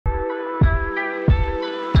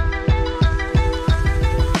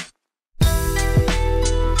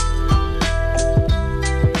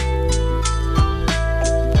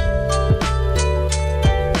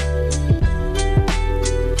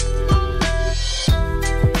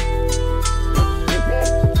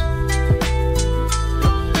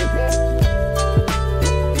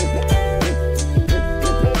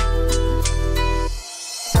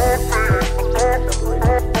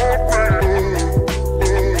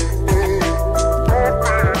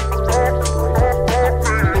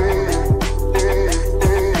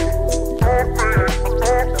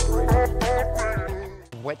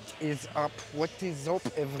What is up,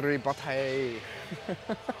 everybody?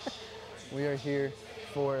 We are here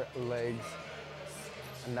for legs.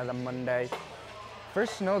 Another Monday.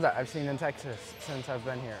 First snow that I've seen in Texas since I've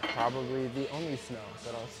been here. Probably the only snow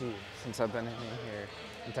that I'll see since I've been in here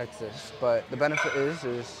in Texas. But the benefit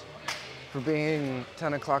is for being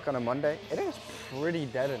 10 o'clock on a Monday, it is pretty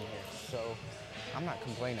dead in here. So I'm not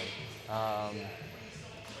complaining.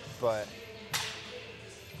 But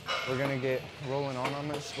we're gonna get rolling on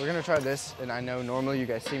this. We're gonna try this, and I know normally you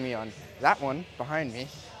guys see me on that one behind me.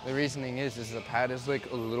 The reasoning is the pad is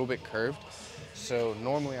like a little bit curved. So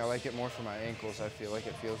normally I like it more for my ankles. I feel like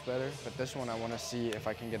it feels better. But this one I wanna see if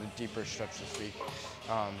I can get a deeper stretch this week.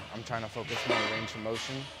 I'm trying to focus more on range of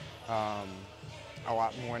motion a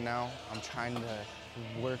lot more now. I'm trying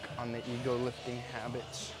to work on the ego lifting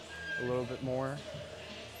habits a little bit more.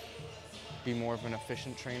 Be more of an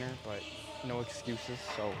efficient trainer, but no excuses,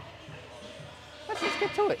 so let's just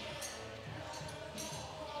get to it.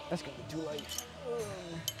 That's gonna be too light.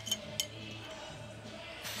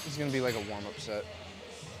 It's gonna be like a warm-up set.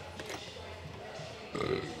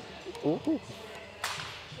 Ooh.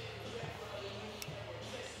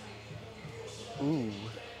 Ooh.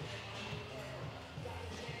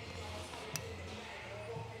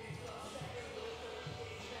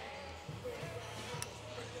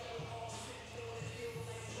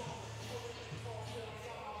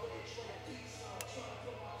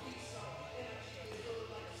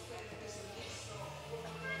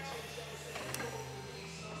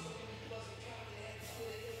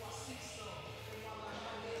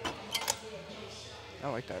 I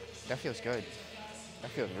like that. That feels good. That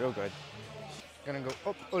feels real good. Gonna go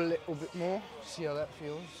up a little bit more, see how that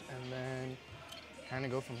feels, and then kind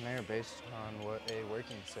of go from there based on what a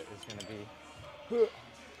working set is gonna be. Go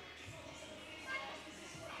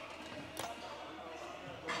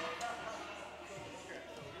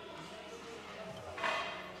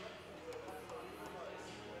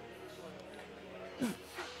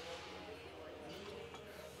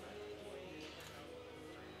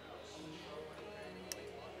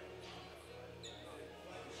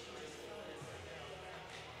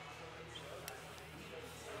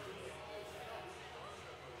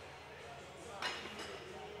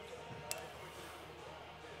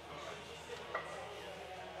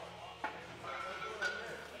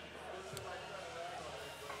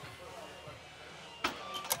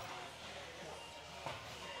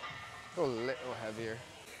a little heavier.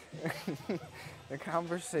 The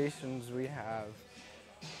conversations we have,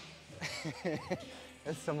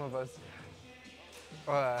 as some of us,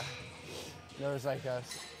 there was like a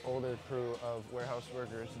older crew of warehouse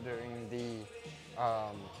workers during the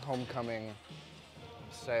homecoming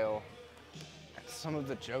sale. Some of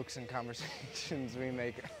the jokes and conversations we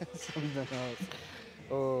make are something else.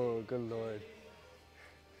 Oh, good Lord.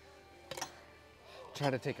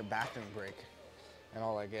 Try to take a bathroom break, and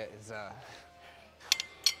all I get is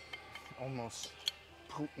almost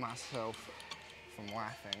poop myself from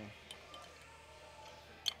laughing.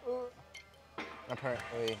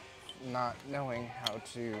 Apparently not knowing how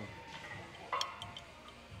to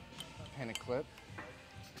pin a clip.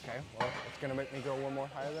 Okay, well, it's gonna make me go one more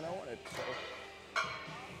higher than I wanted, so.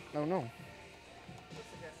 Oh no.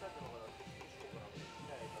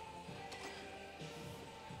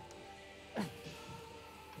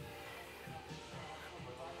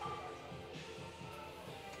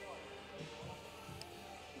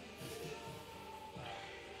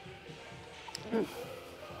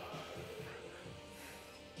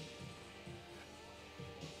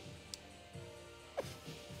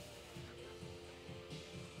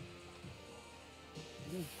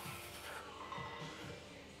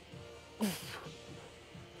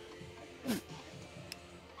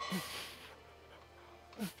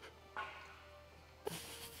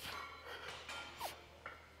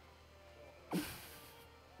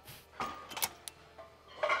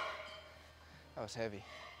 That was heavy.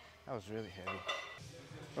 That was really heavy.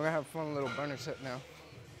 We're gonna have a fun little burner set now.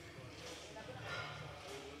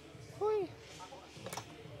 Whee.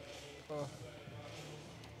 Oh.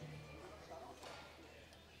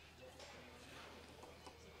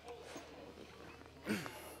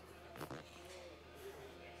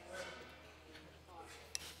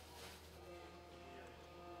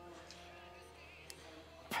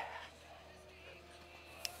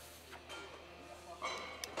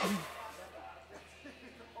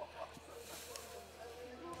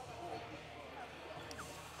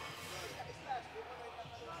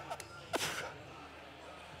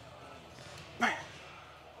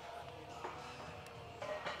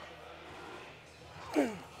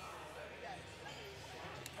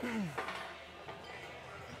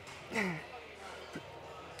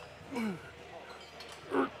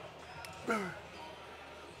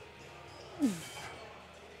 That's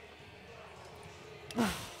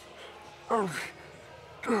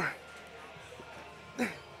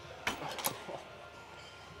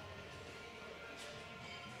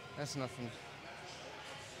nothing.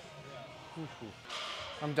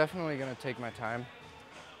 I'm definitely gonna take my time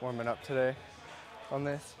warming up today on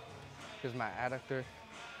this because my adductor is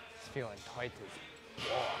feeling tight as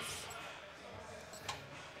balls.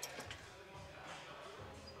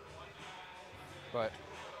 But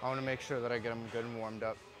I want to make sure that I get them good and warmed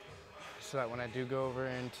up so that when I do go over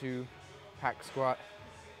into hack squat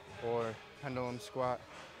or pendulum squat,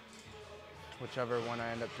 whichever one I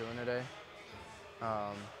end up doing today,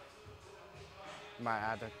 my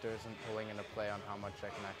adductor isn't pulling into play on how much I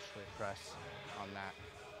can actually press on that.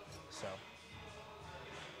 So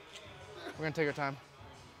we're gonna take our time.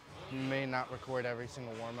 May not record every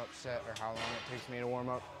single warm-up set or how long it takes me to warm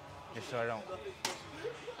up, just so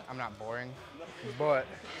I'm not boring. But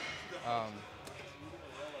yeah,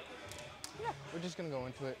 we're just gonna go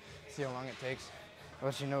into it, see how long it takes. I'll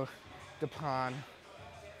let you know the pond.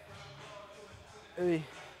 Hey.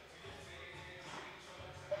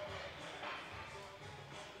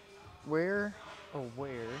 Where?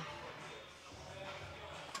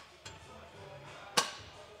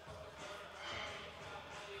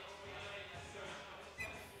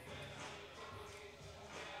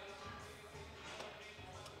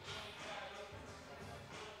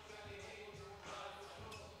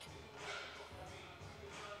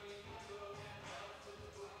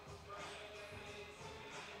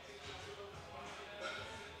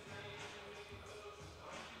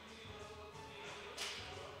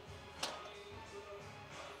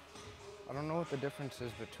 I don't know what the difference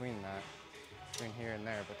is between here and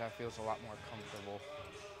there, but that feels a lot more comfortable.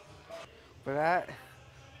 But that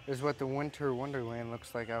is what the winter wonderland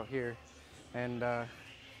looks like out here. And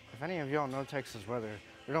if any of y'all know Texas weather,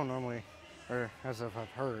 we don't normally, or as if I've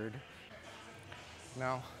heard.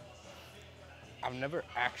 Now, I've never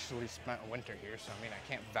actually spent a winter here, so I mean, I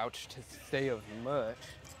can't vouch to say of much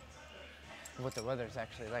what the weather's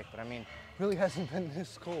actually like, but I mean, it really hasn't been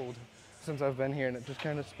this cold since I've been here, and it just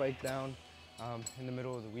kind of spiked down in the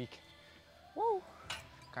middle of the week. Whoa!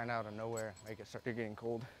 Kind of out of nowhere, like it started getting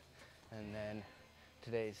cold, and then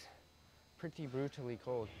today's pretty brutally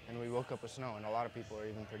cold, and we woke up with snow, and a lot of people are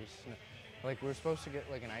even pretty like we're supposed to get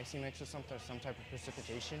like an icy mix or something, some type of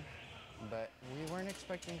precipitation, but we weren't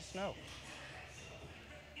expecting snow.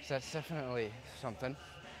 So that's definitely something.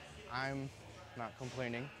 I'm not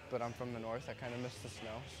complaining, but I'm from the north. I kind of miss the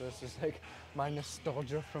snow, so this is like my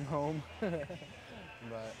nostalgia from home.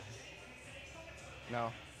 But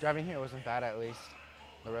no, driving here wasn't bad, at least.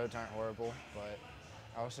 The roads aren't horrible, but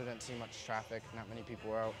I also didn't see much traffic. Not many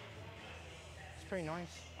people were out. It's pretty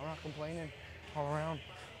nice. I'm not complaining all around.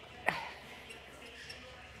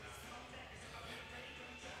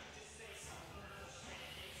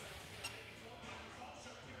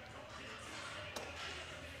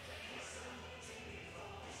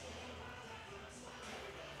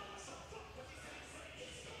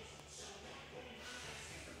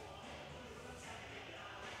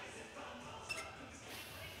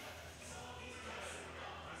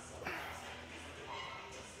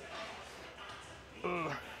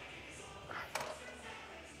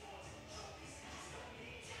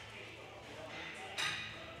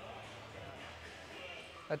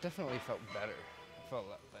 That definitely felt better. It felt a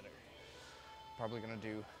lot better. Probably gonna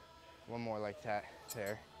do one more like that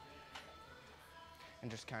there. And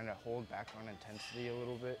just kind of hold back on intensity a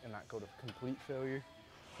little bit and not go to complete failure.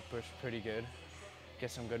 I push pretty good. Get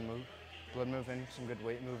some good blood moving, some good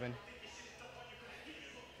weight moving.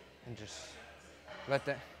 And just let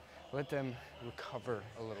them recover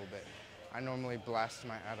a little bit. I normally blast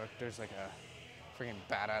my adductors like a freaking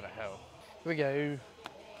bat out of hell. Here we go.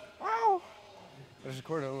 Wow! I just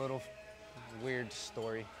recorded a little weird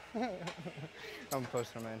story. I'm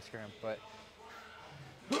posting on my Instagram, but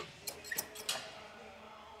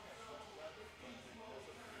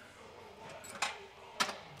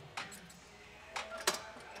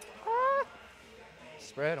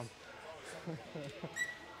spread them.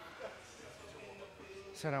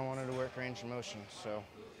 Said I wanted to work range of motion, so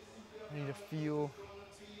I need to feel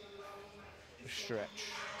the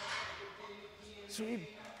stretch. Sweet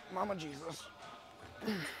Mama Jesus.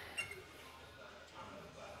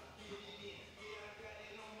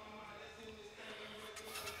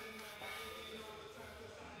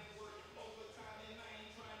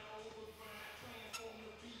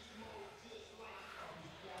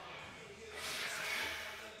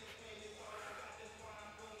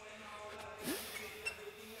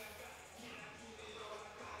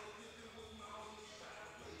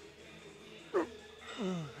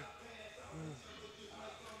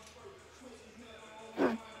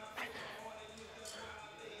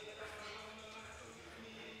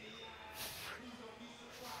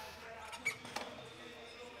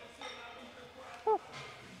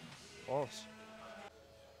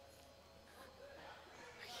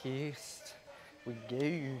 Kissed. We go.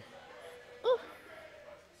 Ooh.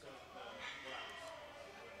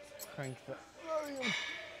 Crank the volume.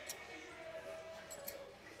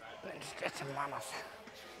 Been stretching mamas.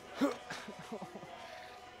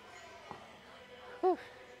 But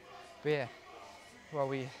yeah, while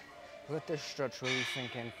we let this stretch really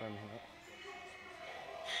sink in for a minute.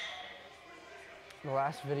 The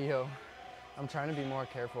last video, I'm trying to be more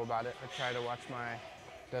careful about it. I try to watch my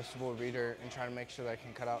decibel reader and try to make sure that I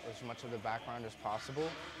can cut out as much of the background as possible.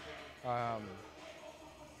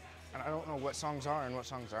 And I don't know what songs are and what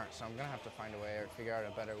songs aren't, so I'm gonna have to find a way or figure out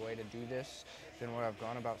a better way to do this than what I've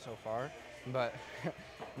gone about so far. But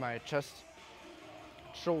my chest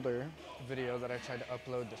shoulder video that I tried to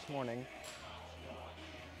upload this morning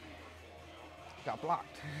got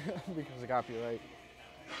blocked because of copyright.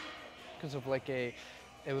 Because of like it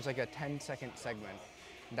was like a 10-second segment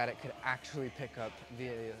that it could actually pick up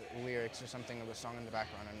the lyrics or something of the song in the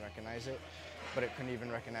background and recognize it, but it couldn't even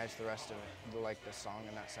recognize the rest of it, like the song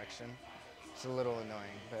in that section. It's a little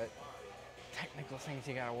annoying, but technical things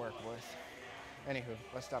you gotta work with. Anywho,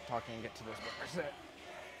 let's stop talking and get to this bar set.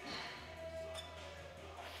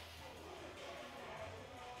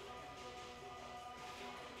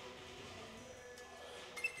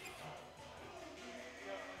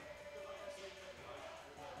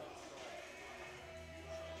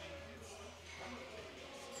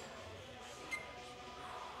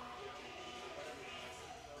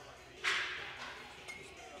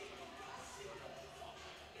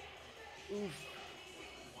 Oof.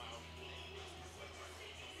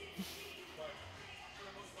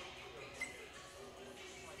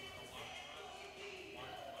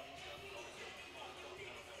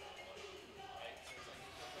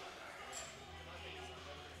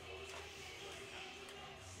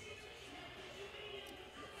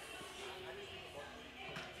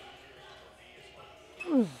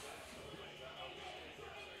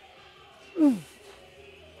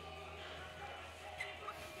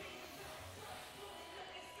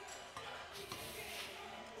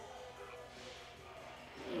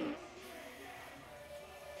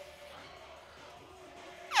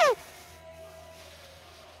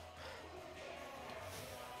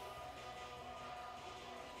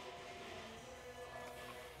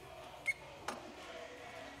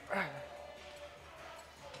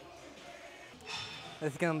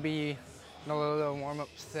 It's gonna be a little warm-up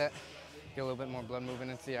set, get a little bit more blood moving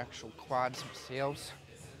into the actual quads themselves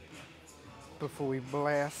before we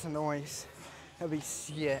blast the noise. Heavy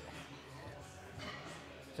shit.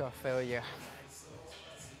 So I feel ya.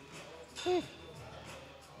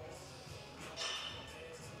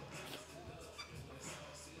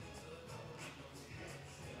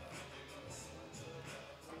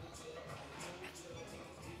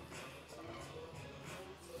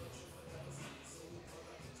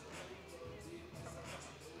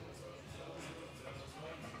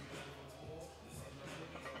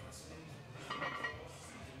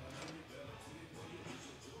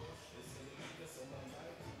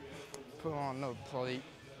 Put on the plate.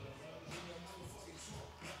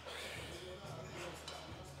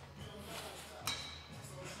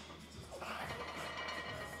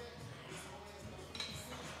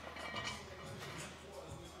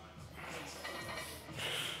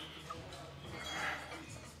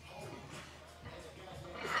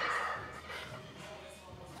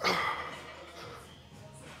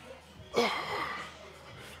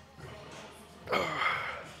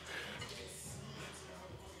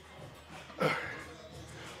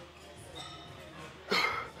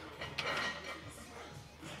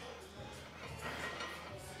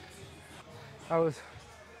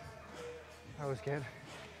 That was good,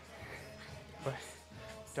 but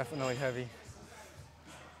definitely heavy.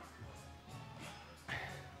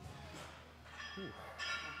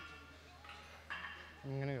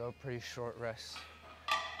 I'm gonna go pretty short rest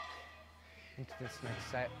into this next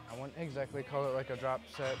set. I wouldn't exactly call it like a drop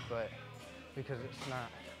set, but because it's not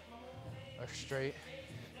a straight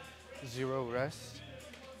 0 rest,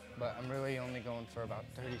 but I'm really only going for about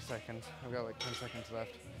 30 seconds. I've got like 10 seconds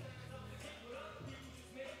left.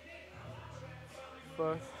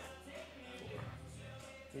 5, 4,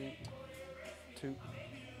 3, 2,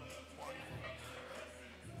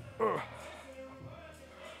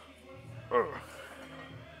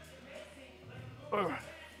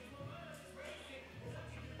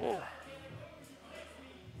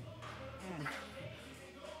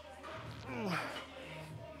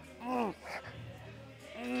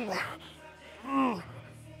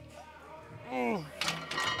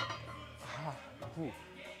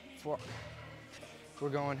 1. We're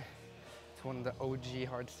going to one of the OG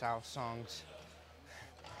hardstyle songs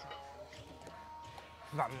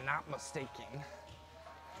if I'm not mistaken.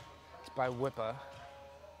 It's by Whippa.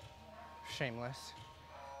 Shameless.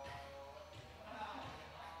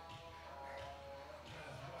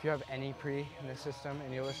 If you have any pre in the system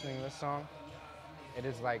and you're listening to this song, it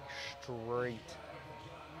is like straight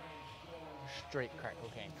crack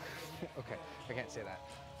cocaine. Okay, I can't say that.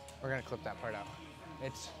 We're gonna clip that part out.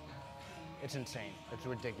 It's insane. It's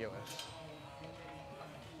ridiculous.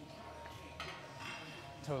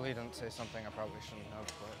 Totally didn't say something I probably shouldn't have,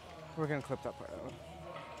 but we're gonna clip that part out.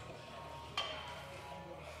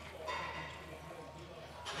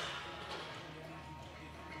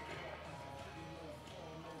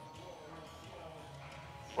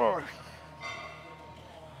 Oh.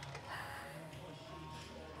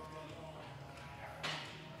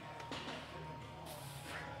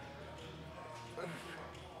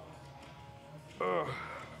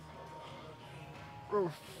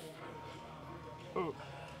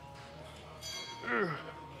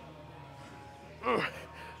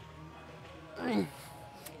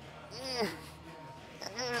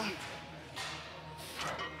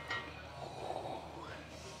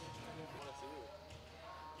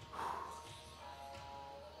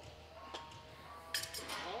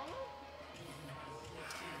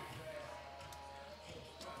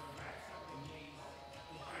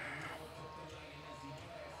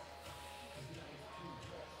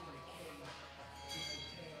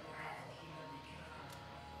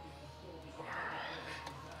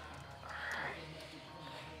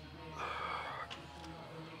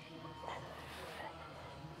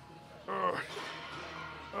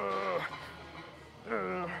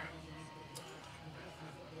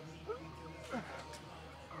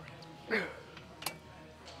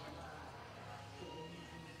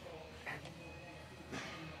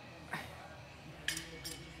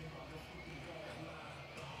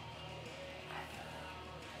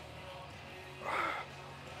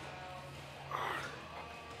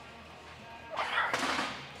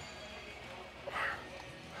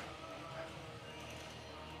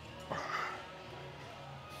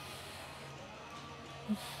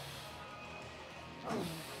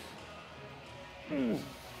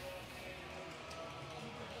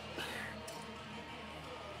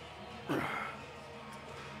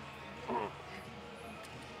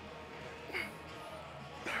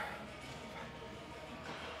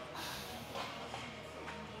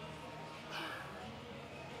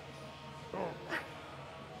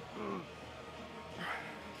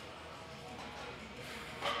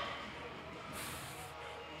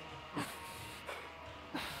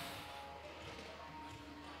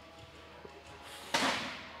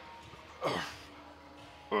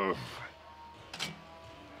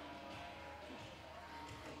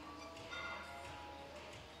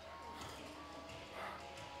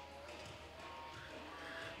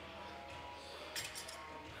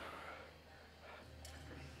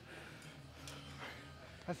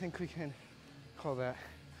 I think we can call that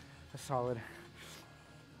a solid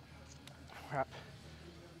wrap.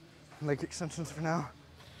 Leg extensions for now.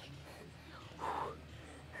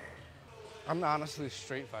 I'm honestly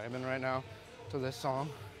straight vibing right now to this song.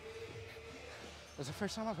 It's the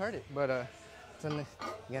first time I've heard it, but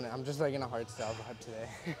again, I'm just like in a hardstyle vibe today.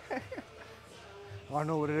 I don't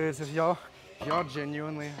know what it is. If y'all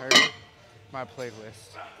genuinely heard my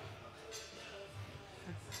playlist,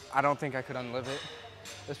 I don't think I could unlive it,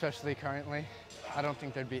 especially currently. I don't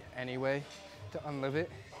think there'd be any way to unlive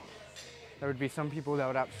it. There would be some people that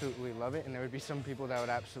would absolutely love it, and there would be some people that would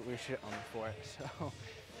absolutely shit on me for it. So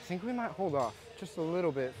I think we might hold off just a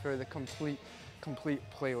little bit for the complete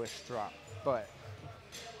playlist drop, but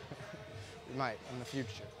we might in the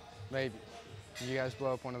future, maybe. If you guys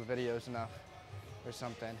blow up one of the videos enough or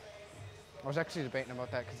something. I was actually debating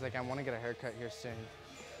about that because like I want to get a haircut here soon,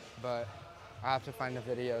 but I have to find a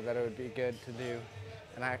video that it would be good to do.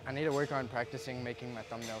 And I need to work on practicing making my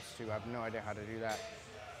thumbnails too. I have no idea how to do that.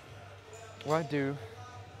 Well, I do.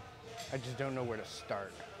 I just don't know where to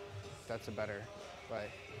start. That's a better,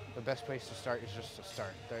 like, the best place to start is just to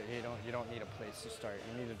start. You don't need a place to start.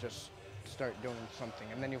 You need to just start doing something,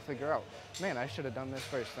 and then you'll figure out, man, I should have done this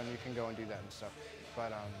first. Then you can go and do that and stuff.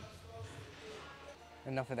 But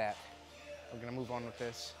enough of that. We're gonna move on with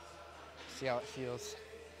this, see how it feels,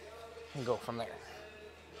 and go from there.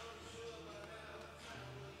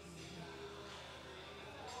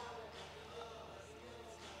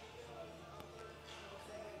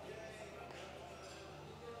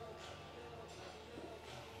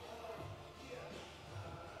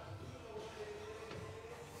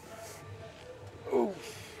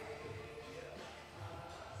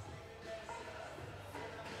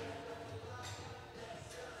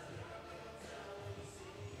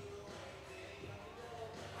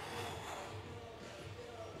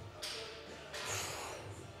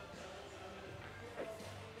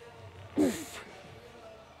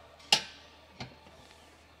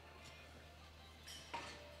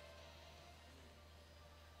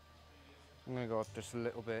 I'm gonna go up just a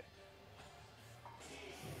little bit.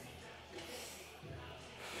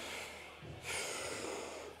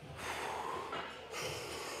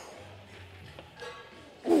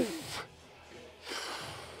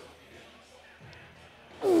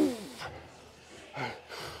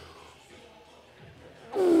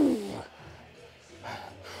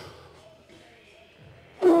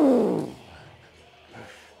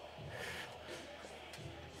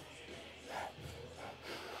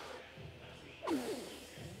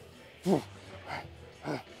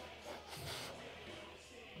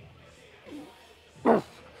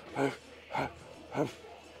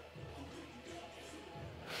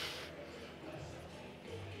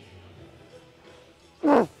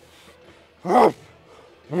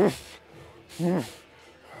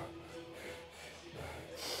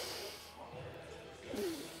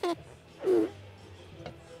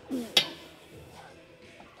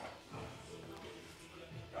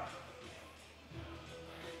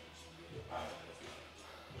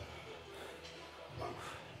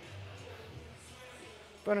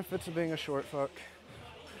 Benefits of being a short fuck.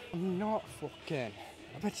 I'm not fucking.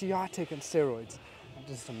 I bet you are taking steroids. I'm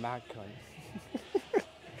just a mad cunt.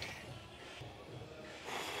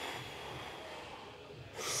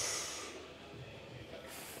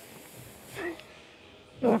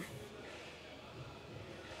 Come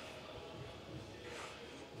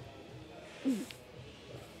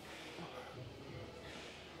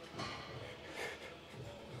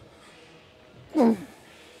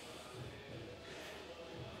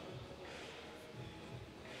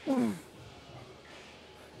on.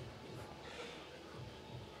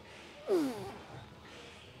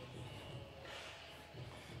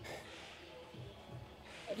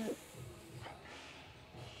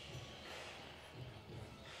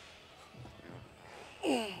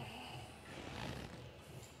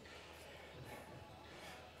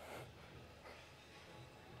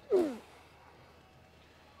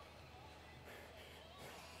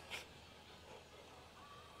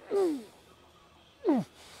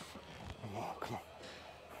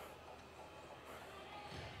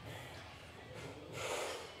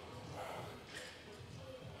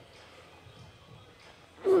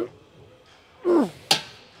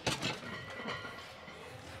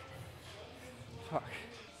 Fuck.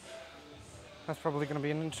 That's probably gonna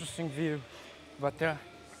be an interesting view, but I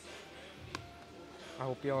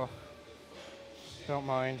hope y'all don't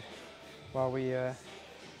mind while we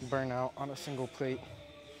burn out on a single plate.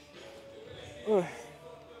 Ugh.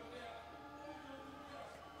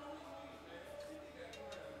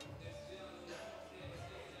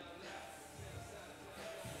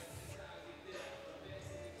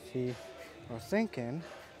 See, I was thinking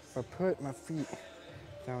if I put my feet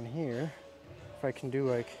down here, if I can do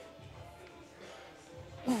like,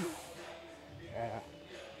 yeah.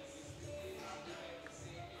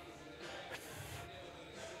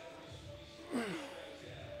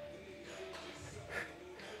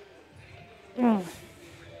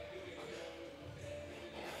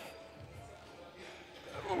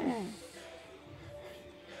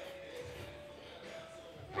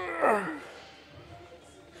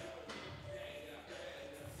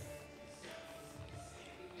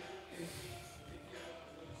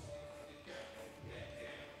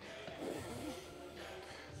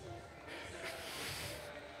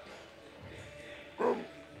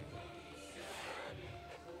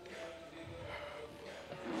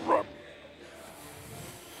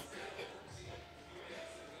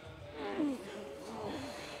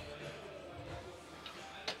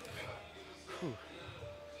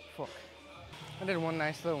 Fuck. I did one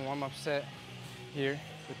nice little warm-up set here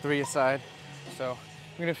with 3 aside. So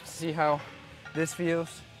I'm gonna see how this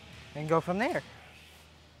feels and go from there.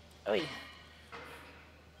 Oy.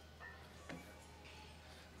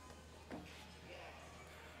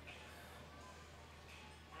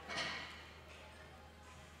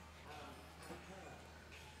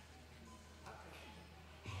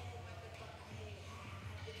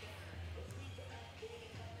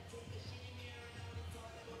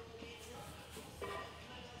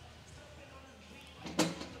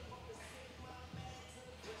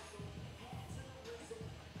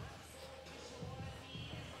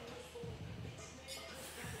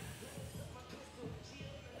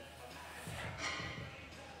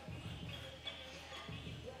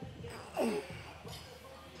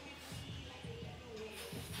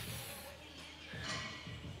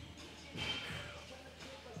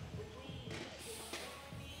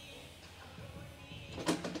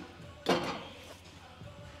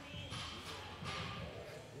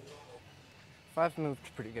 Five moved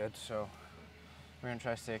pretty good, so we're gonna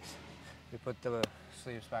try 6. We put the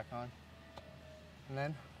sleeves back on, and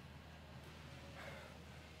then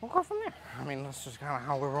we'll go from there. I mean, that's just kind of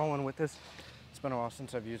how we're rolling with this. It's been a while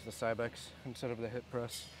since I've used the Cybex instead of the hip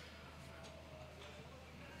press.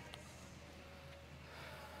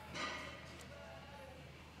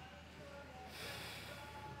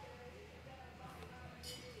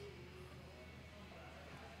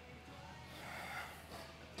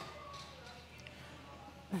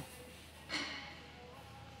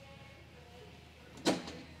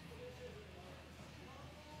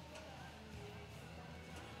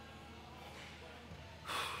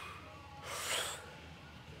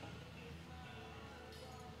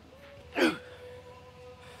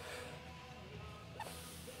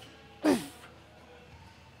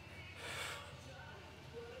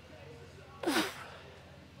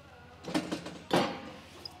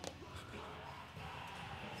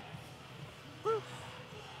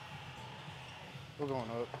 We're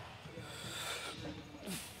going up.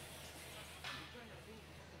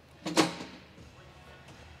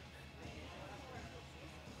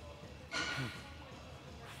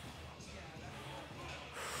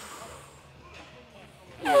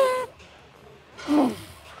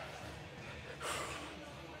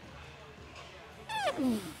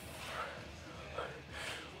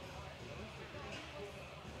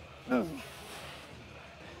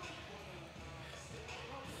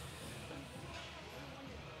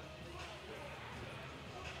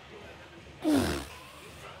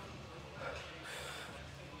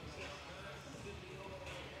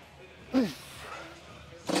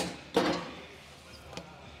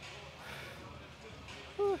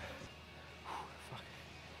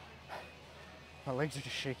 My legs are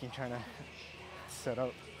just shaking trying to set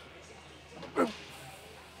up.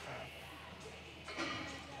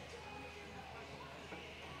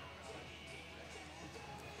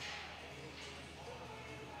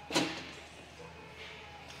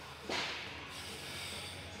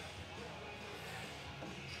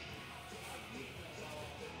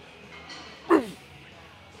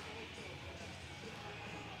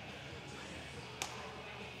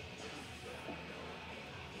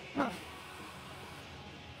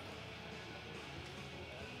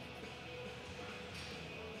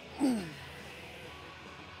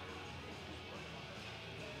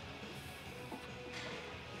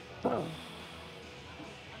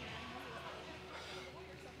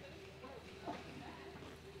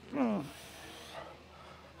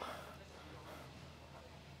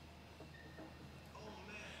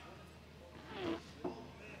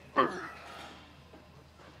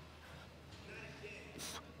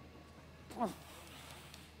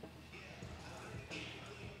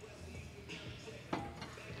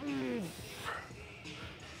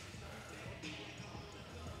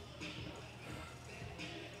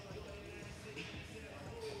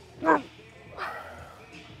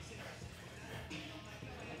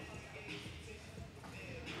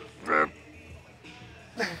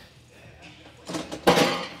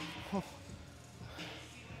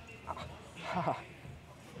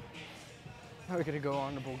 Now we're gonna go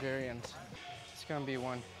on to Bulgarians. It's gonna be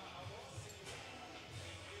one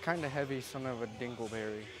kind of heavy son of a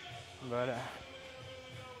dingleberry, but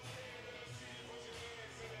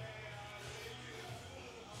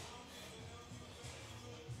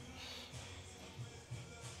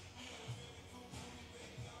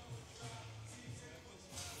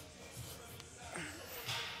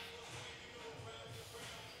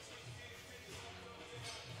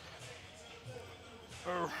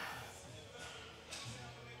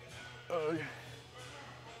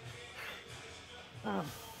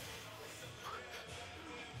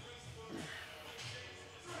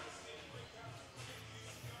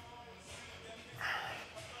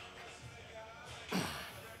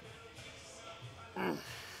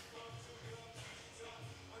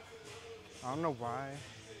I don't know why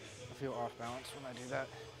I feel off balance when I do that,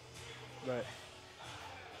 but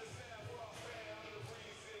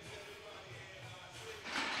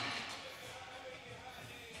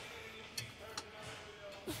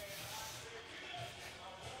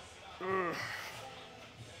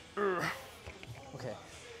okay,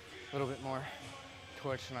 a little bit more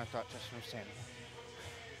torch than I thought just from standing.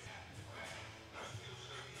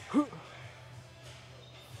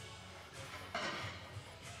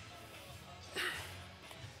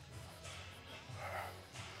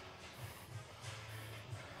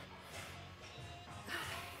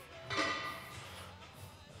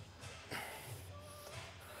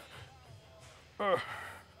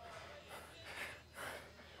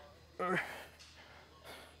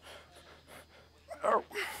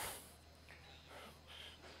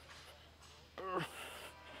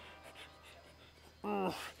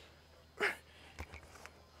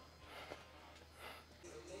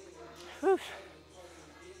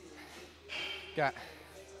 Got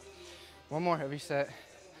one more heavy set,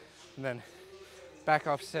 and then back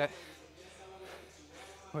off set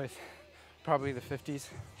with probably the 50s.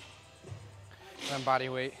 And then body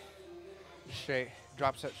weight, straight,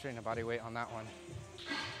 drop set straight into body weight on that one.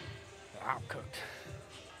 I'm cooked.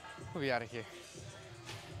 We'll be out of here.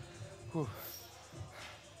 Whew.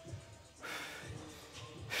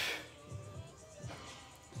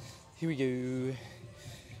 Here we go.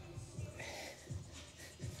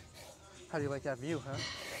 How do you like that view, huh?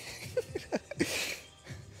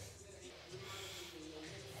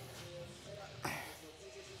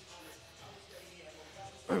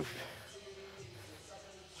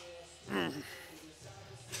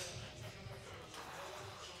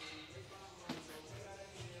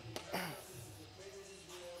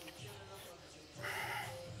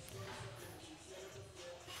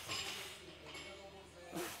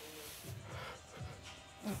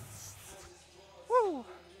 Woo!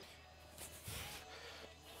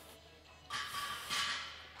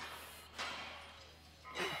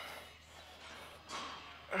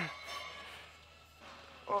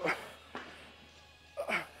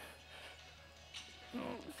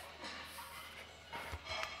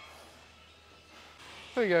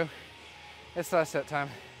 Here we go. It's last set time.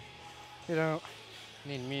 You don't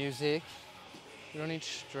need music. You don't need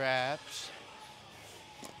straps.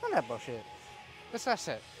 None of that bullshit. It's last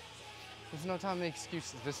set. There's no time to make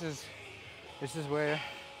excuses. This is where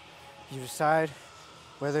you decide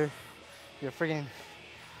whether you're a friggin'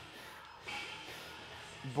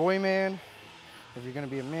 boy man or if you're gonna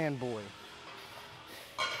be a man boy.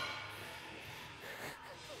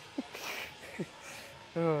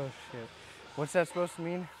 Oh shit. What's that supposed to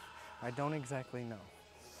mean? I don't exactly know.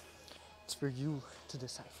 It's for you to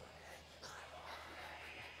decipher.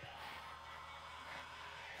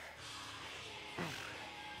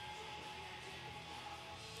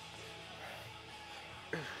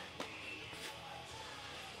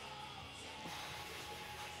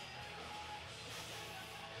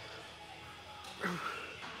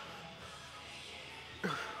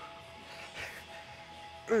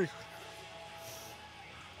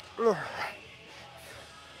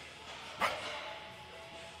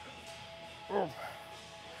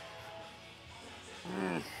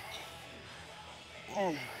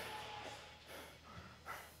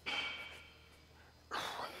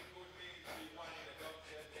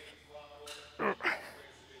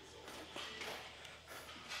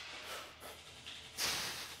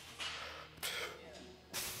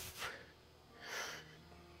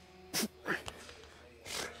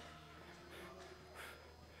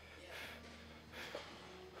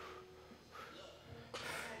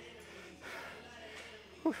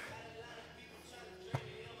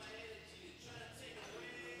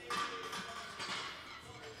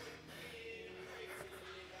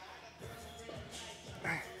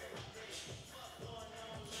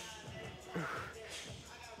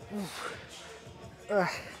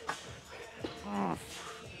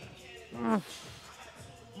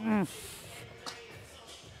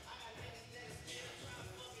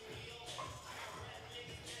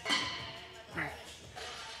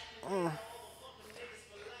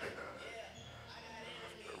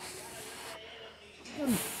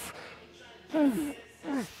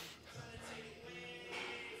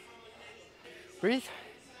 Breathe,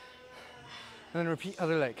 and then repeat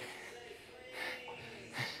other leg.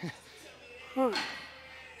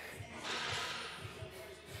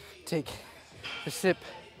 Take a sip.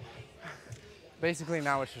 Basically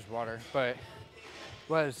now it's just water, but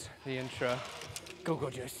was the intro. Go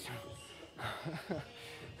juice.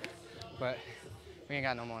 But we ain't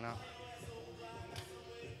got no more now.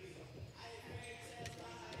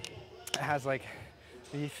 It has like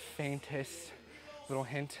the faintest little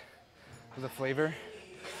hint of the flavor.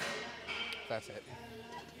 That's it.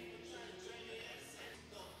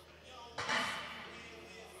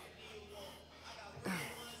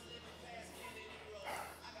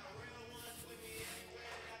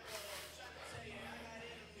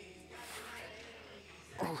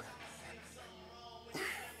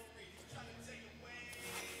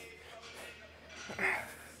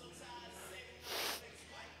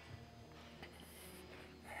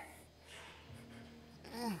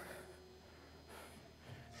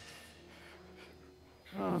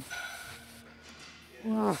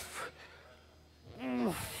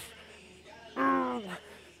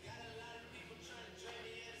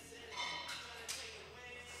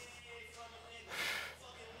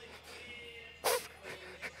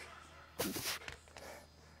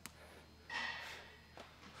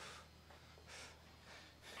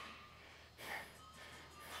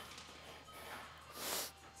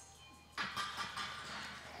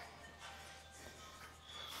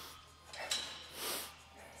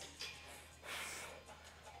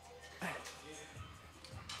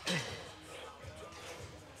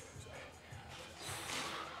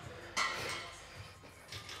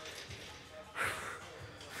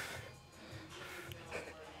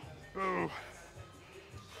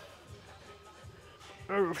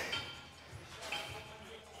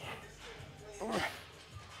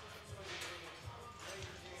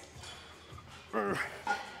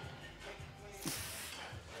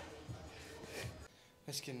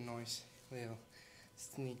 Let's get a nice little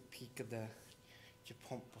sneak peek of the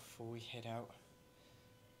pump before we head out.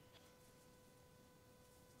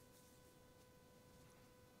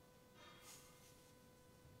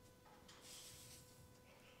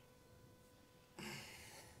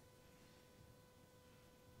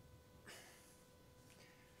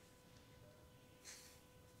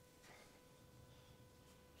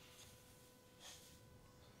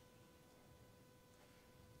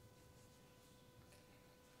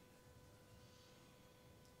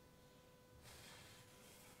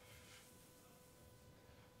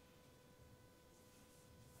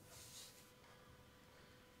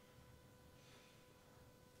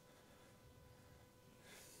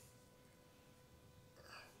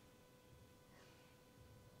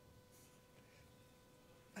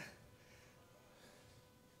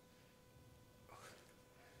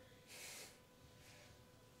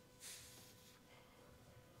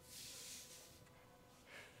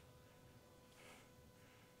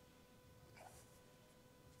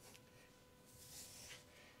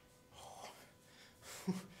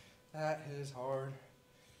 That is hard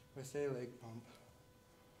with a leg pump.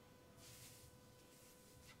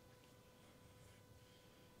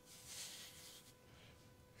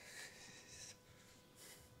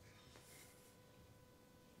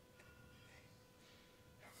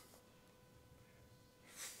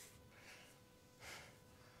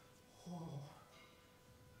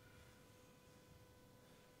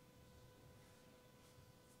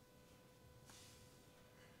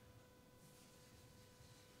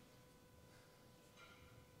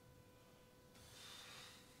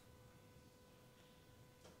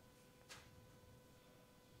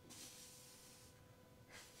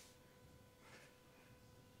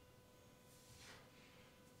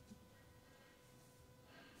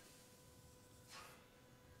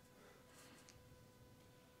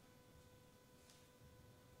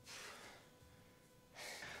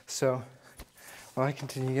 So, while I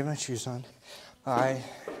continue to get my shoes on, I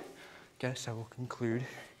guess I will conclude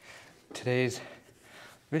today's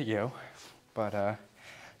video, but there's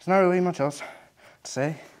not really much else to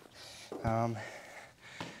say. I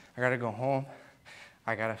gotta go home.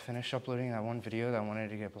 I gotta finish uploading that one video that I wanted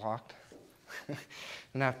to get blocked.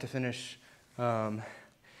 And I have to finish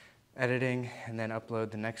editing and then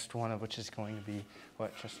upload the next one, of which is going to be,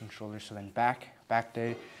 chest and shoulders, so then back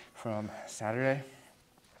day from Saturday.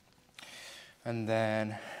 And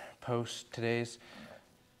then post today's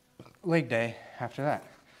leg day after that.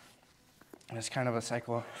 And it's kind of a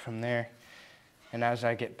cycle from there. And as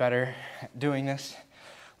I get better at doing this,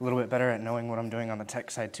 a little bit better at knowing what I'm doing on the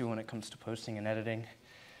tech side too when it comes to posting and editing,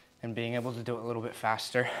 and being able to do it a little bit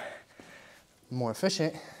faster, more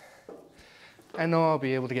efficient, I know I'll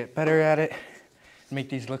be able to get better at it, make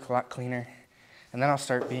these look a lot cleaner. And then I'll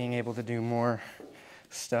start being able to do more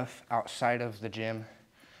stuff outside of the gym,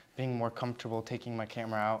 being more comfortable taking my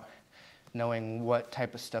camera out, knowing what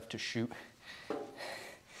type of stuff to shoot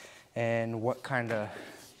and what kind of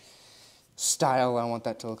style I want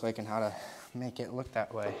that to look like and how to make it look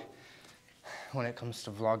that way when it comes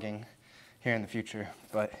to vlogging here in the future.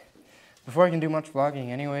 But before I can do much vlogging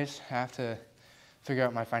anyways, I have to figure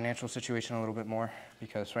out my financial situation a little bit more,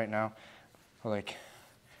 because right now, like,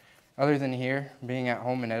 other than here, being at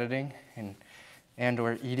home and editing and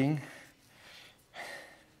or eating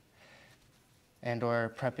and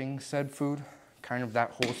or prepping said food, kind of that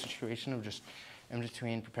whole situation of just in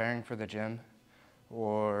between preparing for the gym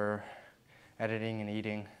or editing and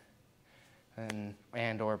eating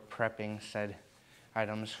and or prepping said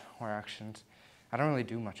items or actions. I don't really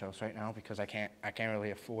do much else right now because I can't really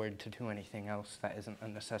afford to do anything else that isn't a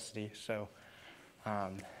necessity. So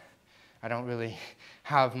I don't really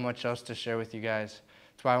have much else to share with you guys.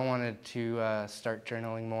 That's why I wanted to start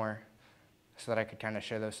journaling more, so that I could kind of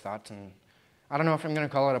share those thoughts. And I don't know if I'm going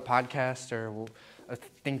to call it a podcast or a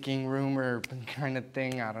thinking room or kind of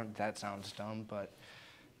thing. That sounds dumb, but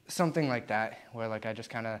something like that, where like I just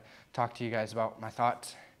kind of talk to you guys about my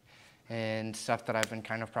thoughts and stuff that I've been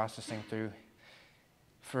kind of processing through,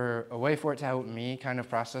 for a way for it to help me kind of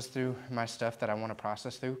process through my stuff that I want to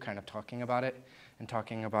process through, kind of talking about it and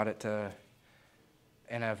talking about it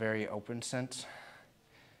in a very open sense,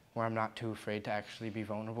 where I'm not too afraid to actually be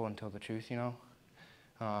vulnerable and tell the truth, you know.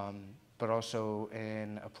 But also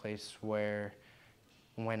in a place where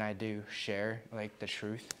when I do share like the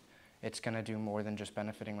truth, it's gonna do more than just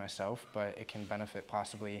benefiting myself, but it can benefit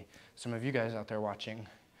possibly some of you guys out there watching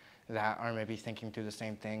that are maybe thinking through the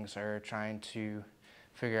same things or trying to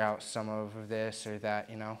figure out some of this or that,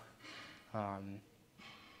 you know.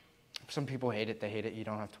 Some people hate it, they hate it, you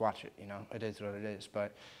don't have to watch it, you know. It is what it is,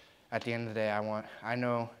 but at the end of the day, I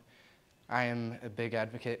I am a big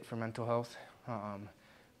advocate for mental health,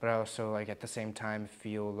 but I also, like, at the same time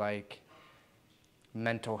feel like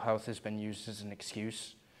mental health has been used as an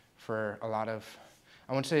excuse for a lot of,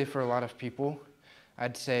 I wouldn't say for a lot of people,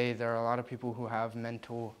 I'd say there are a lot of people who have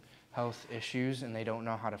mental health issues and they don't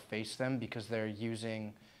know how to face them because they're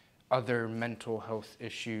using other mental health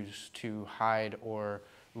issues to hide or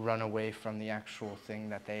run away from the actual thing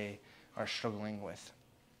that they are struggling with,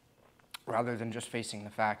 rather than just facing the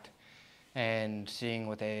fact and seeing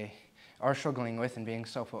what they are struggling with and being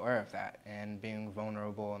self-aware of that and being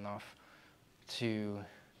vulnerable enough to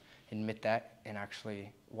admit that and actually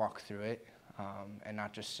walk through it, and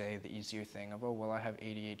not just say the easier thing of, oh, well, I have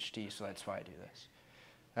ADHD, so that's why I do this.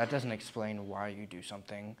 That doesn't explain why you do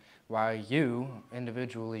something. Why you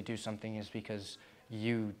individually do something is because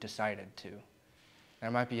you decided to.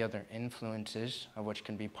 There might be other influences, of which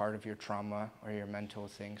can be part of your trauma or your mental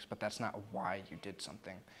things, but that's not why you did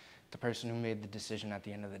something. The person who made the decision at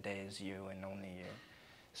the end of the day is you and only you.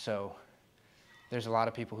 So there's a lot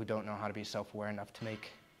of people who don't know how to be self-aware enough to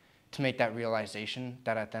make that realization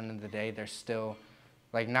that at the end of the day, they're still,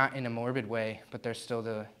 like, not in a morbid way, but they're still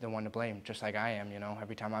the one to blame, just like I am, you know.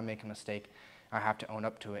 Every time I make a mistake, I have to own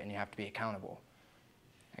up to it, and you have to be accountable.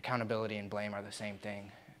 Accountability and blame are the same thing.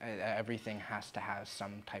 Everything has to have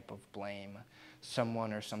some type of blame.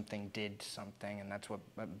 Someone or something did something, and that's what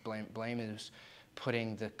blame is,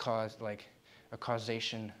 putting the cause, like a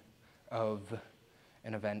causation of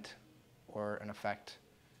an event or an effect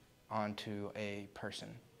onto a person,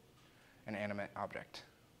 an animate object,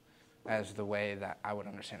 as the way that I would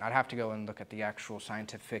understand. I'd have to go and look at the actual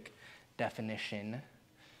scientific definition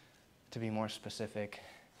to be more specific,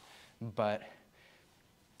 but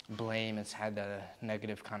blame has had a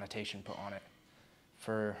negative connotation put on it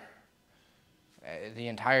for the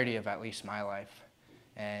entirety of at least my life,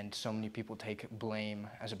 and so many people take blame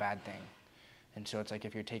as a bad thing. And so it's like,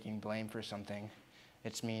 if you're taking blame for something,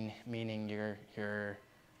 it's meaning you're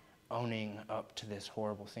owning up to this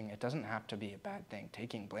horrible thing. It doesn't have to be a bad thing.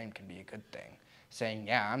 Taking blame can be a good thing. Saying,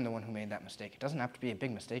 yeah, I'm the one who made that mistake. It doesn't have to be a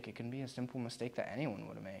big mistake. It can be a simple mistake that anyone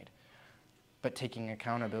would have made. But taking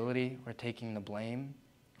accountability or taking the blame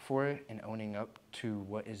for it and owning up to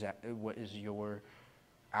what is your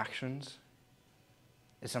actions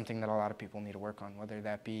is something that a lot of people need to work on, whether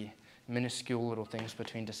that be minuscule little things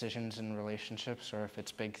between decisions and relationships, or if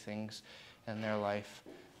it's big things in their life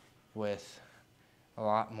with a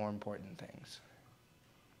lot more important things.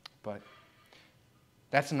 But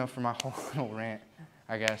that's enough for my whole little rant,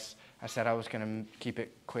 I guess. I said I was going to keep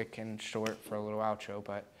it quick and short for a little outro,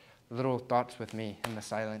 but little thoughts with me in the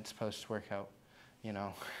silence post-workout, you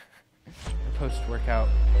know, post-workout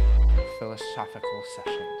philosophical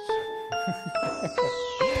sessions.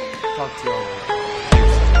 Talk to you all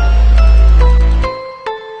later.